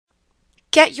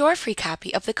Get your free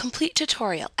copy of the complete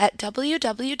tutorial at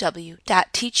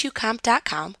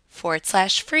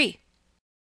www.teachucomp.com/free.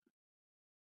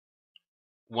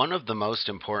 One of the most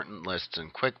important lists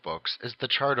in QuickBooks is the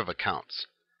chart of accounts.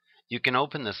 You can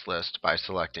open this list by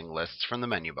selecting Lists from the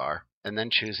menu bar and then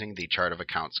choosing the Chart of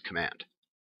Accounts command.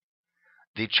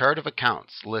 The chart of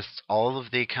accounts lists all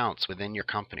of the accounts within your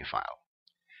company file.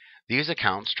 These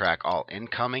accounts track all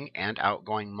incoming and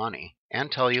outgoing money and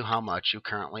tell you how much you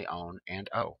currently own and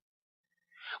owe.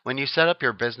 When you set up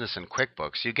your business in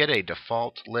QuickBooks, you get a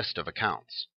default list of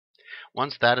accounts.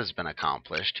 Once that has been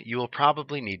accomplished, you will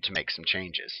probably need to make some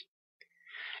changes.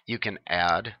 You can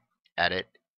add, edit,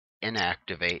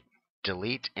 inactivate,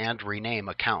 delete, and rename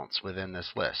accounts within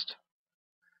this list.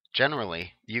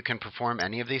 Generally, you can perform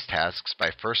any of these tasks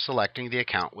by first selecting the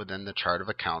account within the chart of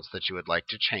accounts that you would like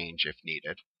to change if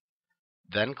needed.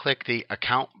 Then click the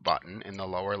Account button in the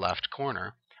lower left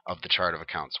corner of the chart of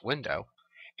accounts window,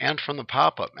 and from the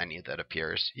pop-up menu that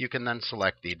appears, you can then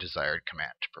select the desired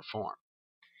command to perform.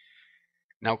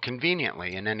 Now,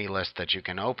 conveniently, in any list that you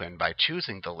can open by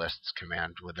choosing the Lists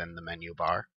command within the menu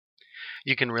bar,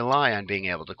 you can rely on being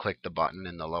able to click the button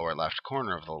in the lower left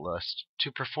corner of the list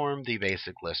to perform the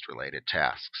basic list-related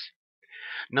tasks.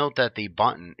 Note that the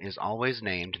button is always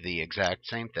named the exact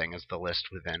same thing as the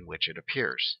list within which it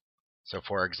appears. So,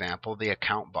 for example, the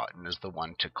Account button is the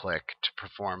one to click to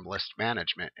perform list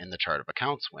management in the Chart of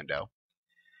Accounts window.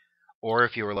 Or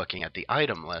if you were looking at the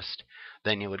item list,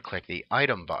 then you would click the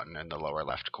Item button in the lower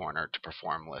left corner to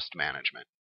perform list management.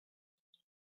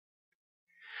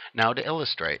 Now, to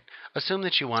illustrate, assume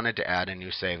that you wanted to add a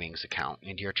new savings account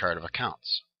into your chart of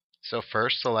accounts. So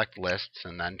first select Lists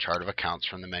and then Chart of Accounts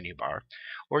from the menu bar,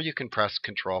 or you can press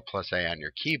Ctrl+A on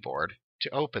your keyboard to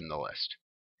open the list.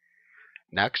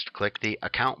 Next, click the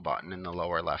Account button in the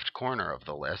lower left corner of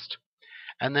the list,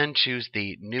 and then choose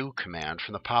the New command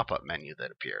from the pop-up menu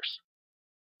that appears.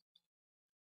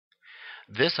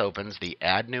 This opens the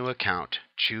Add New Account,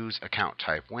 Choose Account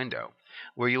Type window,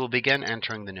 where you will begin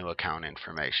entering the new account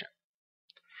information.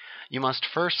 You must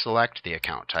first select the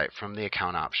account type from the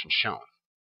account options shown.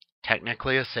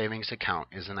 Technically, a savings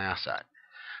account is an asset.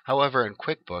 However, in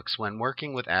QuickBooks, when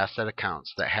working with asset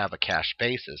accounts that have a cash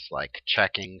basis, like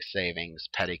checking, savings,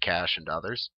 petty cash, and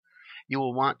others, you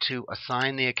will want to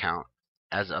assign the account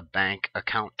as a bank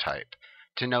account type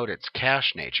to note its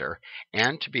cash nature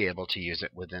and to be able to use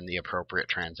it within the appropriate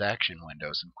transaction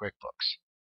windows in QuickBooks.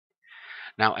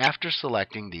 Now, after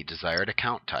selecting the desired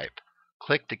account type,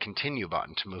 click the Continue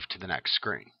button to move to the next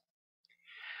screen.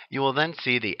 You will then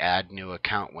see the Add New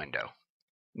Account window.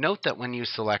 Note that when you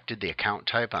selected the account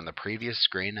type on the previous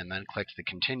screen and then clicked the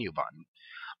Continue button,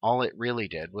 all it really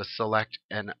did was select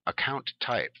an account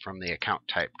type from the Account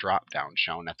Type drop-down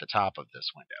shown at the top of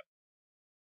this window.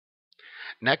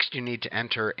 Next, you need to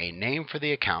enter a name for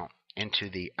the account into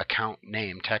the Account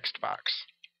Name text box.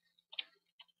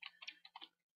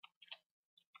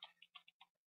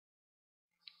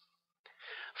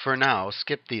 For now,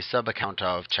 skip the SubAccount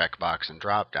of checkbox and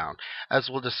dropdown, as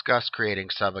we'll discuss creating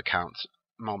subaccounts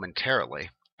momentarily,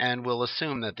 and we'll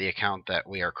assume that the account that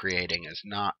we are creating is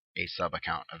not a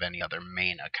subaccount of any other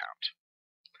main account.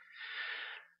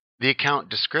 The account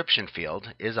description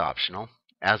field is optional,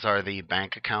 as are the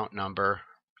bank account number,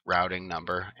 routing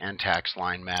number, and tax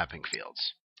line mapping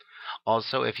fields.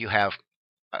 Also, if you have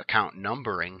account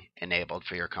numbering enabled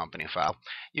for your company file,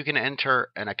 you can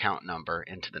enter an account number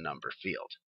into the number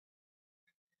field.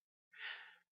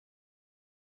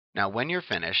 Now, when you're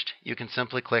finished, you can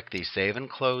simply click the Save and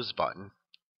Close button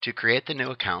to create the new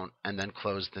account and then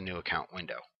close the new account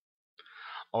window.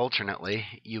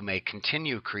 Alternately, you may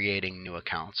continue creating new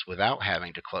accounts without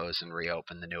having to close and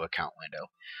reopen the new account window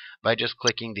by just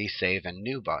clicking the Save and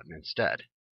New button instead.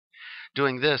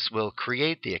 Doing this will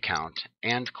create the account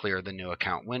and clear the new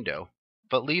account window,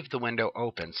 but leave the window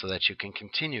open so that you can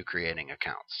continue creating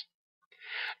accounts.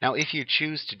 Now, if you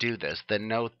choose to do this, then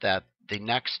note that the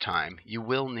next time you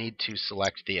will need to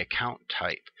select the account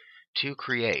type to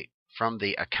create from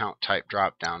the Account Type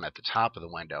drop-down at the top of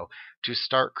the window to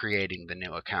start creating the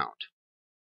new account.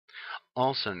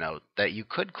 Also note that you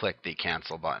could click the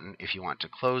Cancel button if you want to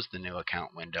close the new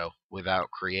account window without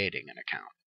creating an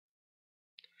account.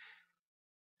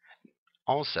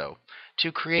 Also,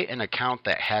 to create an account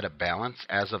that had a balance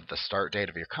as of the start date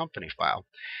of your company file,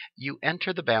 you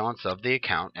enter the balance of the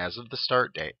account as of the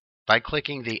start date by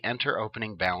clicking the Enter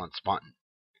Opening Balance button.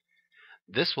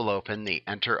 This will open the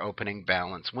Enter Opening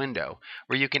Balance window,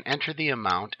 where you can enter the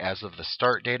amount as of the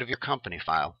start date of your company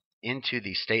file into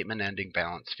the Statement Ending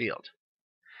Balance field.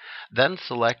 Then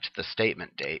select the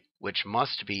statement date, which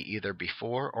must be either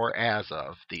before or as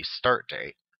of the start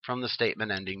date, from the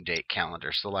Statement Ending Date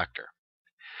Calendar selector.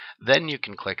 Then you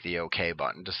can click the OK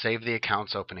button to save the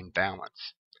account's opening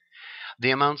balance.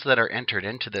 The amounts that are entered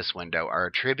into this window are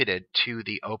attributed to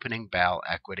the opening BAL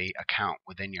equity account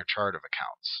within your chart of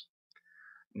accounts.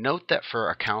 Note that for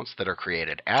accounts that are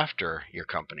created after your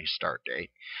company's start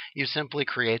date, you simply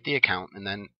create the account and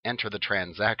then enter the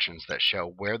transactions that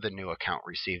show where the new account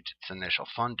received its initial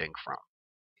funding from.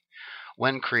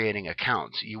 When creating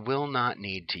accounts, you will not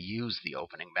need to use the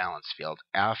opening balance field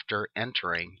after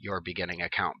entering your beginning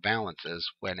account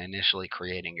balances when initially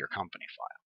creating your company file.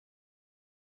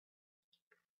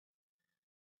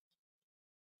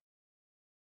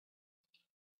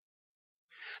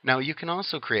 Now, you can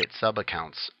also create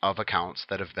sub-accounts of accounts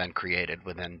that have been created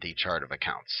within the chart of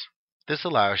accounts. This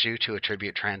allows you to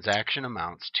attribute transaction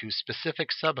amounts to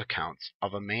specific sub-accounts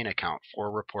of a main account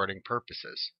for reporting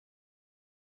purposes.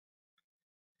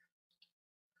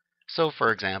 So,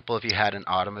 for example, if you had an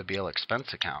automobile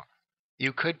expense account,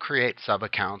 you could create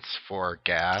sub-accounts for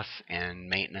gas and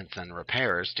maintenance and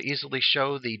repairs to easily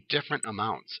show the different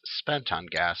amounts spent on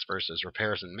gas versus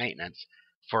repairs and maintenance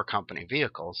for company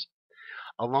vehicles,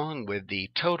 along with the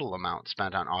total amount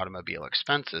spent on automobile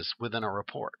expenses within a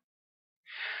report.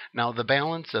 Now, the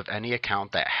balance of any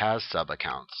account that has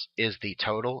sub-accounts is the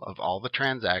total of all the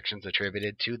transactions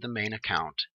attributed to the main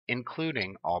account,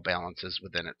 including all balances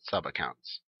within its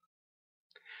sub-accounts.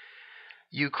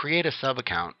 You create a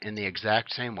sub-account in the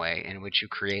exact same way in which you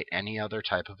create any other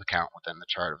type of account within the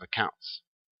chart of accounts.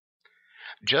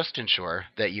 Just ensure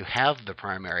that you have the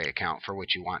primary account for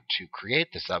which you want to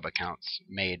create the sub-accounts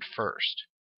made first.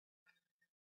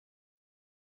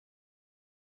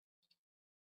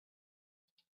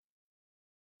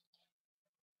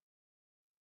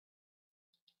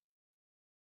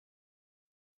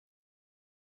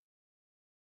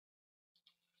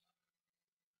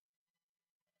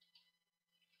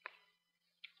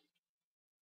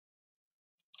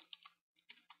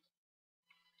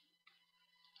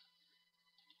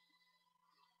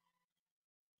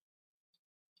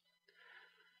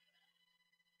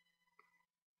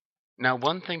 Now,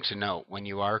 one thing to note when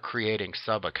you are creating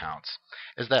sub-accounts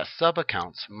is that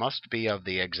sub-accounts must be of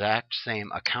the exact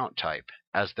same account type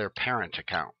as their parent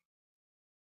account.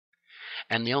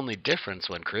 And the only difference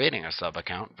when creating a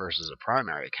sub-account versus a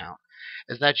primary account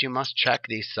is that you must check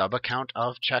the sub-account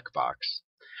of checkbox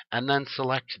and then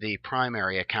select the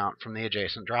primary account from the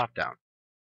adjacent dropdown.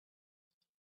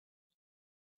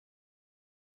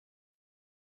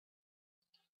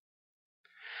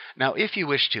 Now, if you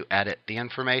wish to edit the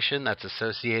information that's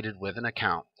associated with an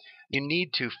account, you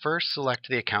need to first select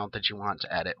the account that you want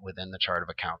to edit within the Chart of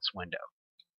Accounts window.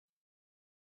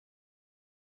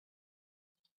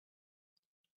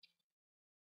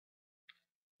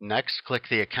 Next, click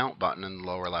the Account button in the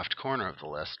lower left corner of the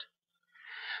list,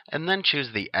 and then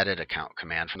choose the Edit Account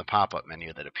command from the pop-up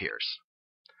menu that appears.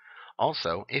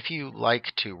 Also, if you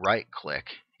like to right-click,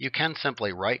 you can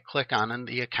simply right-click on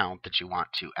the account that you want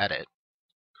to edit,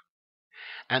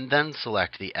 and then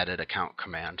select the Edit Account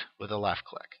command with a left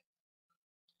click.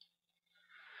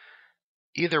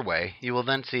 Either way, you will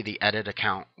then see the Edit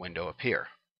Account window appear.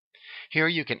 Here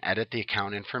you can edit the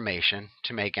account information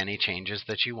to make any changes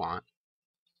that you want.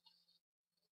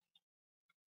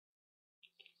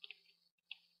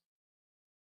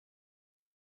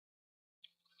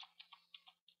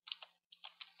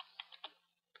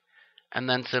 And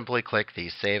then simply click the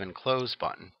Save and Close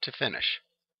button to finish.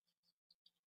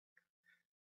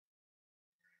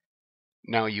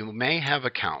 Now, you may have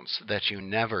accounts that you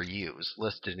never use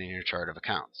listed in your chart of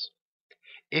accounts.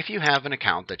 If you have an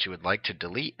account that you would like to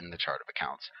delete in the chart of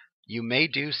accounts, you may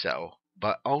do so,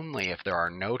 but only if there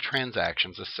are no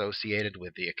transactions associated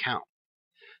with the account.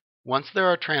 Once there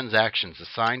are transactions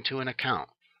assigned to an account,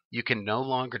 you can no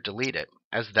longer delete it,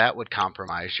 as that would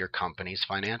compromise your company's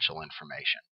financial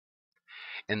information.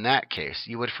 In that case,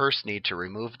 you would first need to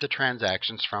remove the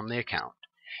transactions from the account,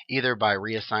 either by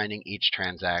reassigning each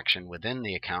transaction within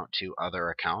the account to other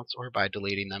accounts or by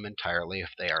deleting them entirely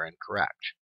if they are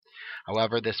incorrect.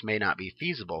 However, this may not be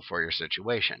feasible for your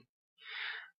situation.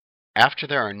 After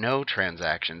there are no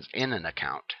transactions in an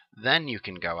account, then you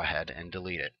can go ahead and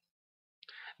delete it.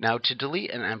 Now, to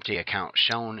delete an empty account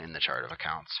shown in the chart of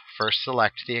accounts, first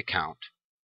select the account,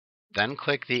 then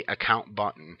click the Account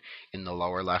button in the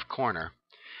lower left corner,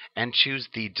 and choose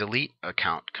the Delete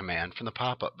Account command from the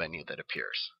pop-up menu that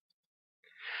appears.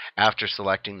 After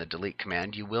selecting the Delete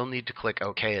command, you will need to click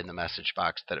OK in the message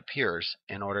box that appears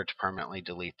in order to permanently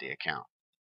delete the account.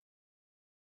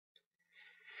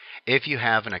 If you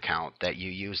have an account that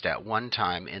you used at one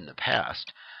time in the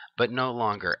past, but no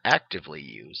longer actively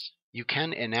use, You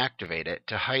can inactivate it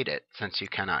to hide it since you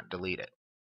cannot delete it.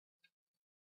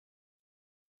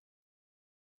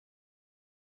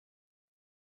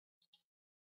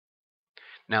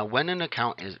 Now, when an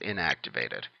account is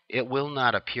inactivated, it will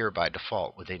not appear by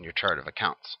default within your chart of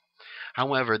accounts.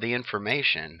 However, the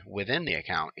information within the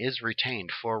account is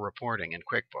retained for reporting in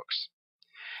QuickBooks.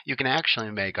 You can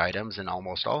actually make items in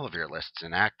almost all of your lists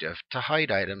inactive to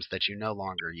hide items that you no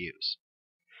longer use.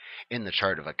 In the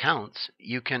chart of accounts,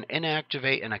 you can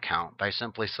inactivate an account by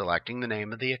simply selecting the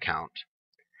name of the account,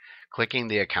 clicking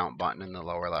the account button in the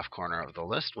lower left corner of the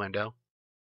list window,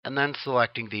 and then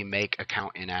selecting the Make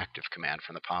Account Inactive command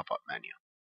from the pop-up menu.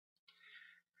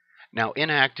 Now,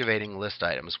 inactivating list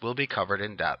items will be covered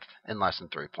in depth in Lesson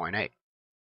 3.8.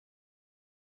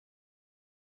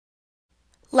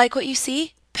 Like what you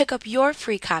see? Pick up your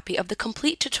free copy of the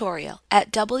complete tutorial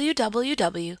at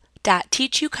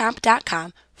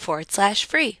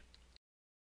www.teachucomp.com/free.